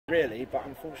really, but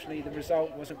unfortunately the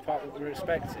result wasn't quite what we were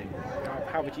expecting.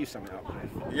 How would you sum it up, Cliff?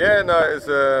 Yeah, no, it was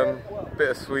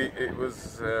bittersweet. It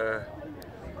was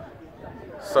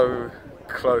so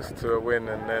close to a win,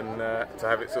 and then to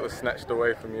have it sort of snatched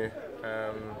away from you.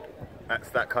 That's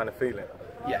that kind of feeling.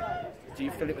 Yeah. Do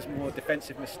you feel it was more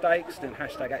defensive mistakes than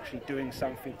hashtag actually doing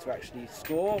something to actually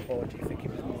score, or do you think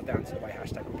it was more down to the way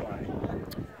hashtag were playing?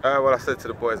 Well, I said to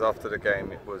the boys after the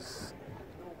game, it was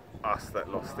us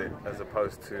that lost it as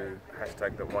opposed to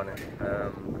hashtag that won it.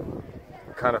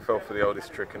 Kind of fell for the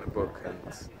oldest trick in the book,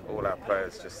 and all our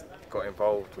players just got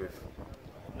involved with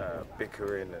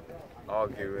bickering and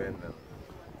arguing, and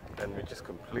then we just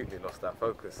completely lost our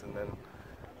focus. And then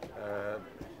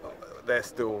they're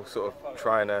still sort of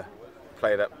trying to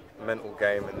play that mental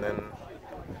game and then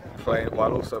playing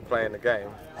while also playing the game,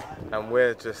 and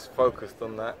we're just focused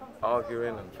on that,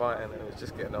 arguing and fighting, and it was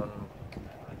just getting on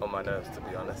my nerves, to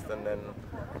be honest. And then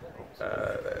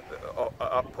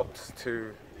up pops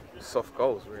two soft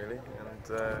goals, really,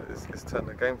 and it's turned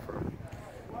the game for them.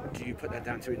 Do you put that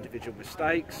down to individual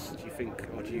mistakes, do you think,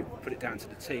 or do you put it down to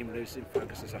the team losing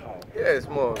focus as a whole? Yeah, it's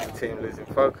more of the team losing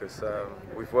focus.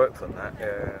 We've worked on that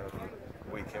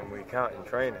week in, week out in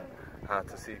training, how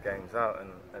to see games out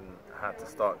and how to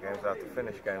start games, how to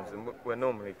finish games, and we're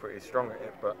normally pretty strong at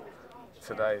it, but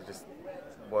today just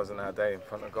wasn't our day in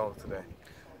front of goal today.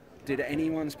 Did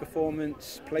anyone's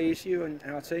performance please you and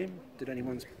our team? Did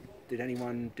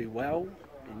anyone do well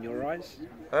in your eyes?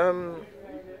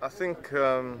 I think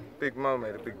Big Mo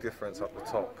made a big difference up the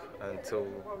top until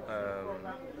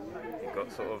he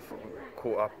got sort of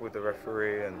caught up with the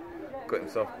referee and got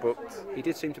himself booked. He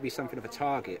did seem to be something of a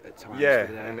target at times, yeah,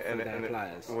 for their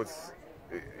players.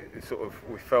 It sort of,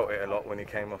 we felt it a lot when he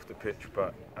came off the pitch,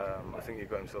 but I think he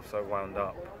got himself so wound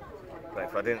up that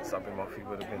if I didn't sub him off, he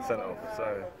would have been sent off.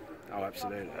 So, oh,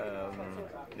 absolutely.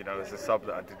 You know, it's a sub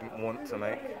that I didn't want to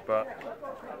make, but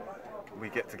we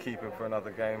get to keep him for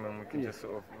another game, and we can just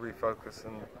sort of refocus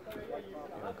and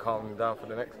calm him down for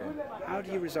the next game. How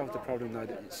do you resolve the problem, though,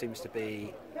 that it seems to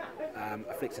be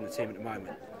afflicting the team at the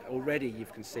moment? Already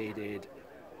you've conceded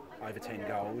over 10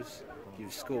 goals,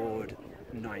 you've scored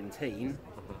 19,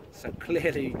 so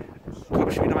clearly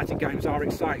Coggeshall United games are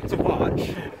exciting to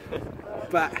watch.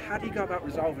 But how do you go about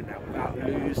resolving that without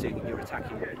losing your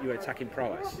attacking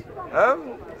prowess?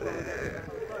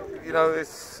 You know,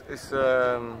 it's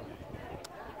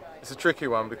a tricky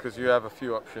one because you have a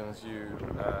few options. You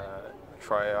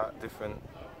try out different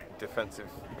defensive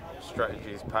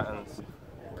strategies, patterns,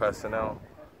 personnel,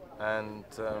 and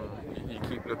you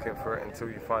keep looking for it until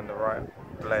you find the right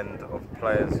blend of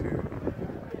players who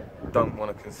don't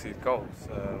want to concede goals.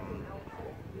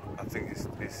 I think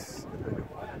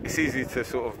it's easy to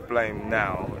sort of blame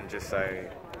now and just say,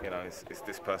 you know, it's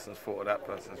this person's fault or that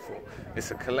person's fault. It's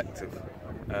a collective.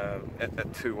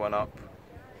 At 2-1 up,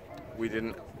 we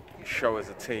didn't show as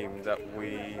a team that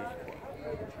we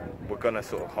were going to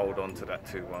sort of hold on to that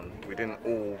 2-1. We didn't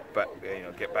all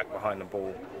get back behind the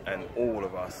ball and all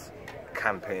of us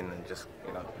camp in and just,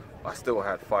 I still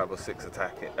had 5 or 6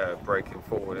 breaking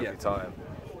forward every time,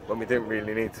 when we didn't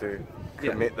really need to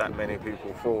commit that many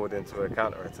people forward into a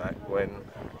counter-attack when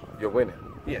you're winning.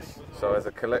 Yes. So as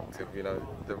a collective,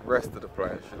 the rest of the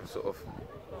players should have sort of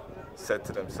said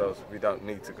to themselves, we don't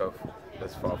need to go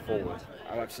as far forward.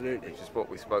 Oh, absolutely. Which is what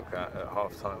we spoke at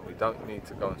half-time. We don't need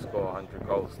to go and score 100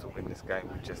 goals to win this game.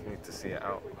 We just need to see it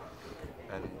out.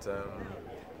 And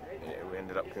we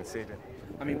ended up conceding.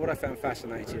 I mean, what I found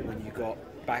fascinating when you got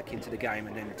back into the game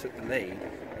and then took the lead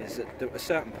is that at a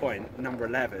certain point, number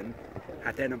 11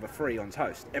 had their number 3 on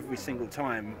toast. Every single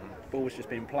time, ball was just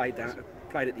being played at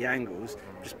the angles,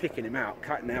 just picking him out,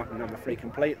 cutting out number 3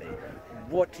 completely.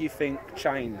 What do you think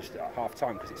changed at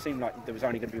half-time? Because it seemed like there was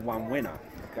only going to be one winner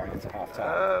going into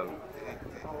half-time.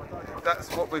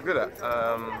 That's what we're good at.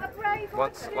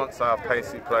 Once our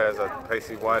pacey players, our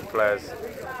pacey wide players,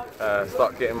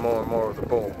 start getting more and more of the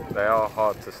ball, they are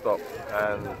hard to stop,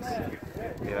 and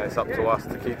it's up to us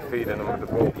to keep feeding them with the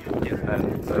ball.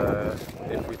 And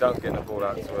if we don't get the ball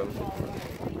out to them,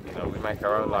 we make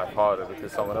our own life harder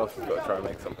because someone else has got to try and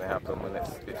make something happen when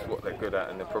it's what they're good at,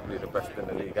 and they're probably the best in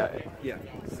the league at it. Yeah.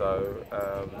 So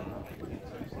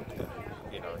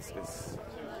it's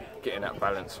getting that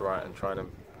balance right and trying to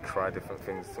try different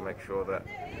things to make sure that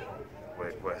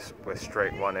we're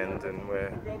straight one end and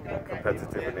we're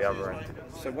competitive at the other end.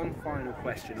 So one final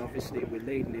question. Obviously we're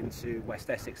leading into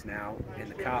West Essex now in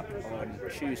the Cup on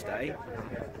Tuesday.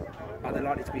 Are there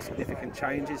likely to be significant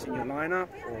changes in your lineup,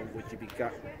 or would you be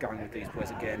going with these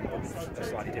boys again with a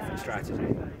slightly different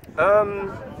strategy?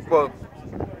 Well,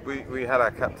 we had our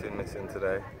captain missing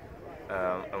today,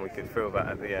 and we could feel that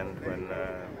at the end when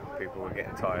people were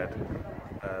getting tired.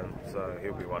 So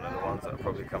he'll be one of the ones that will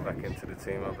probably come back into the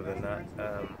team. Other than that,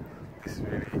 this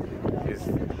really is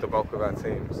the bulk of our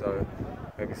team. So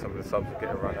maybe some of the subs will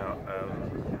get a run out.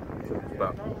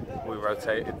 But we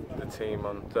rotated the team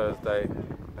on Thursday,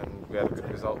 and we had a good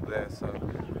result there. So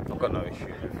I've got no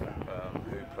issue with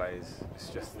who plays. It's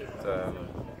just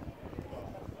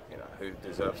who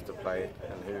deserves to play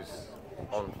and who's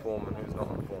on form and who's not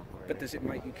on form. Really. But does it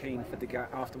make you keen for the game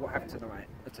after what happened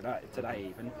today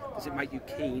even? Does it make you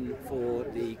keen for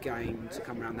the game to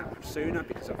come around that much sooner?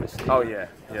 Because obviously,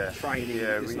 training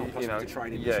it's not possible to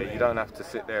train in between. You don't have to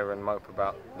sit there and mope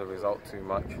about the result too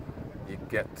much. You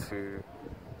get to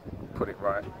put it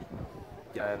right,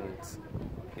 and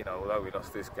although we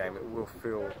lost this game, it will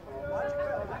feel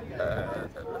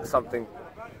something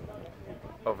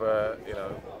of a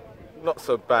not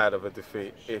so bad of a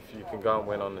defeat if you can go and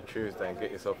win on the Tuesday and get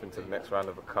yourself into the next round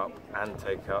of a cup and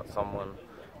take out someone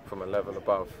from a level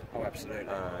above. Oh, absolutely.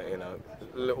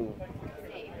 Little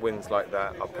wins like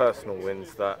that are personal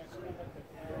wins that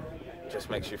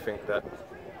just makes you think that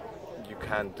you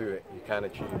can do it, you can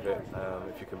achieve it.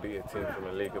 If you can beat a team from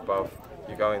a league above,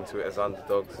 you go into it as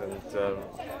underdogs, and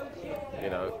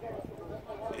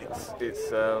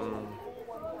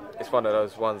it's one of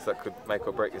those ones that could make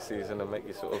or break your season and make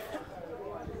you sort of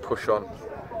push on.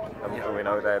 And we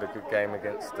know they had a good game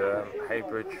against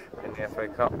Haybridge in the FA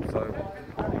Cup, so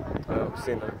we've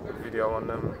seen a video on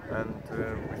them, and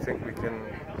we think we can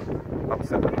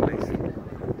upset them at least.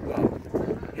 Well,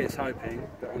 here's hoping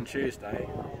that on Tuesday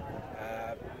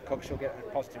Coggeshall get a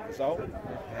positive result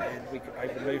and we could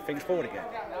able to move things forward again.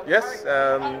 Yes,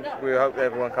 we hope that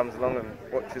everyone comes along and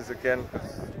watches again,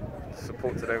 because the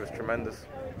support today was tremendous,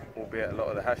 albeit a lot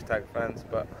of the hashtag fans,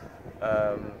 but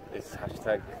it's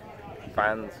hashtag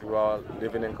fans who are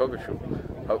living in Coggeshall.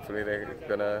 Hopefully they're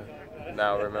going to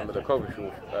now remember the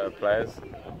Coggeshall players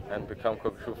and become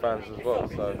Coggeshall fans as well.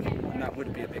 So and that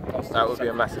would be a big positive. That would be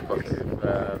a massive positive.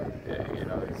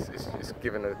 It's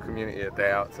given the community a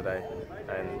day out today,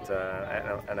 and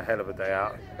a hell of a day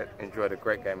out. Enjoyed a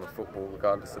great game of football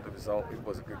regardless of the result. It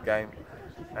was a good game,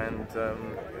 and the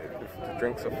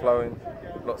drinks are flowing,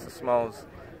 lots of smiles,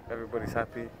 everybody's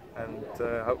happy, and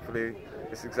hopefully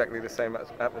it's exactly the same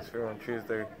atmosphere on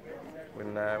Tuesday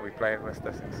when we play at West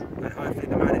Essex. And hopefully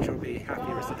the manager will be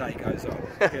happier as the day goes on,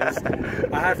 because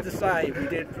I have to say, we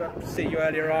did see you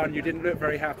earlier on, you didn't look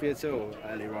very happy at all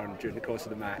earlier on during the course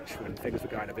of the match when things were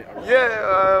going a bit awry.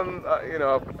 Yeah,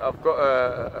 I've got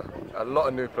a lot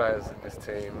of new players in this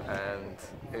team, and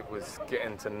it was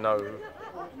getting to know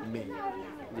me.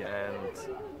 And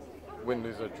win,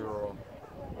 lose or draw,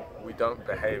 we don't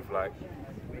behave like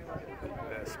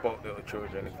spoilt little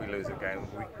children. If we lose a game,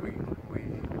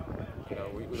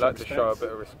 we like to show a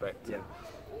bit of respect,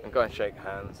 and go and shake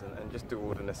hands and just do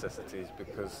all the necessities,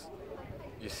 because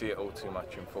you see it all too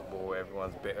much in football where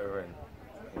everyone's bitter, and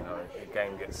the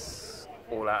game gets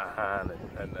all out of hand,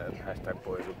 and hashtag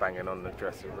boys were banging on the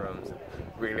dressing rooms and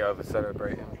really over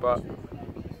celebrating. But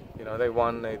they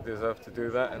won, they deserve to do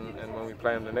that, and when we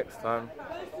play them the next time,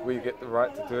 we get the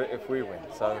right to do it if we win.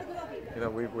 So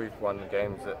we've won the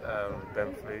games at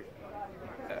Benfleet.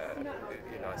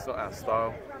 It's not our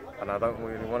style, and I don't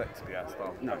really want it to be our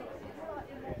style. No.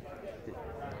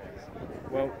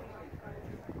 Well,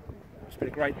 it's been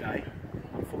a great day.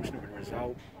 Unfortunate with the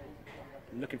result.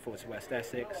 Looking forward to West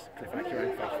Essex. Cliff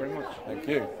Akurang, thank you very much. Thank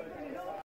you.